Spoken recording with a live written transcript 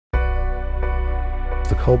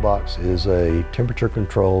The cold box is a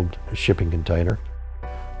temperature-controlled shipping container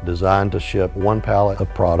designed to ship one pallet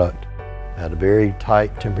of product at a very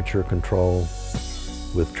tight temperature control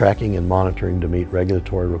with tracking and monitoring to meet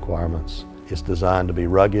regulatory requirements. It's designed to be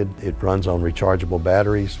rugged. It runs on rechargeable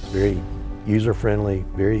batteries, very user-friendly,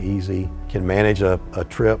 very easy. Can manage a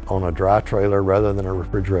trip on a dry trailer rather than a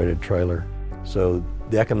refrigerated trailer. So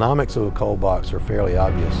the economics of a cold box are fairly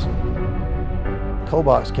obvious. Cold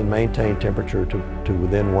box can maintain temperature to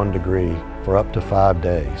within 1 degree for up to 5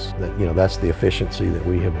 days. That's the efficiency that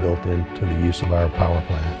we have built into the use of our power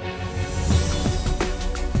plant.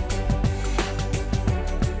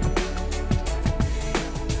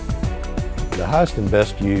 The highest and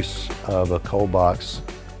best use of a cold box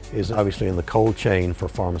is obviously in the cold chain for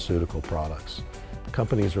pharmaceutical products.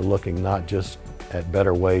 Companies are looking not just at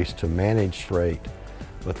better ways to manage freight,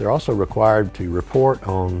 but they're also required to report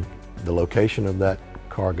on the location of that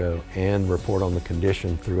cargo and report on the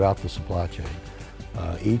condition throughout the supply chain.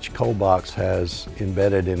 Each cold box has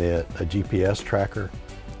embedded in it a GPS tracker,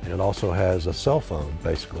 and it also has a cell phone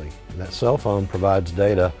basically. And that cell phone provides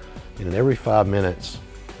data, and every 5 minutes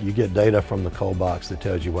you get data from the cold box that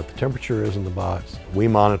tells you what the temperature is in the box. We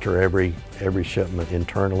monitor every shipment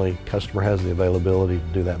internally. Customer has the availability to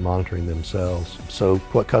do that monitoring themselves. So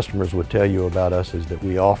what customers would tell you about us is that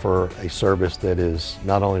we offer a service that is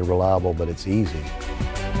not only reliable, but it's easy.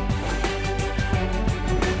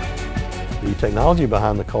 The technology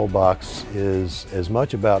behind the cold box is as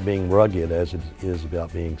much about being rugged as it is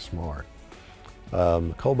about being smart.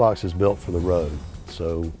 The cold box is built for the road.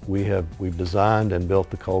 So we've designed and built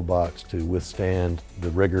the cold box to withstand the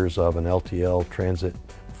rigors of an LTL transit.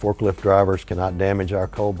 Forklift drivers cannot damage our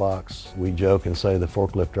cold box. We joke and say the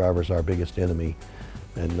forklift driver is our biggest enemy,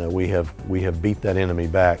 and we have beat that enemy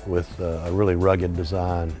back with a really rugged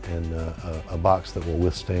design and a box that will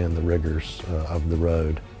withstand the rigors of the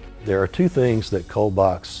road. There are two things that cold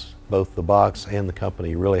box, both the box and the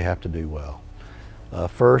company, really have to do well.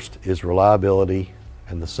 First is reliability,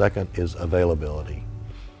 and the second is availability.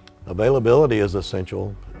 Availability is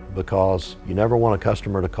essential because you never want a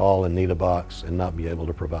customer to call and need a box and not be able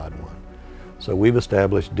to provide one. So we've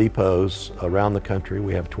established depots around the country.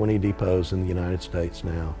 We have 20 depots in the United States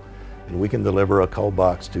now, and we can deliver a cold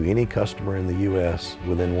box to any customer in the U.S.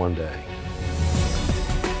 within 1 day.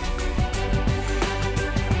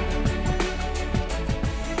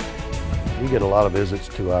 We get a lot of visits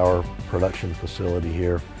to our production facility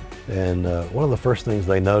here. And one of the first things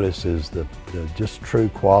they notice is the just true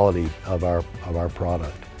quality of our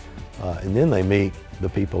product. And then they meet the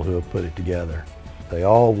people who have put it together. They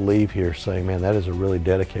all leave here saying, man, that is a really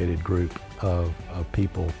dedicated group of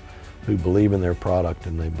people who believe in their product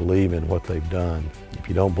and they believe in what they've done. If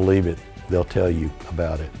you don't believe it, they'll tell you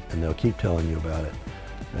about it, and they'll keep telling you about it.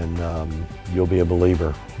 And you'll be a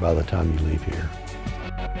believer by the time you leave here.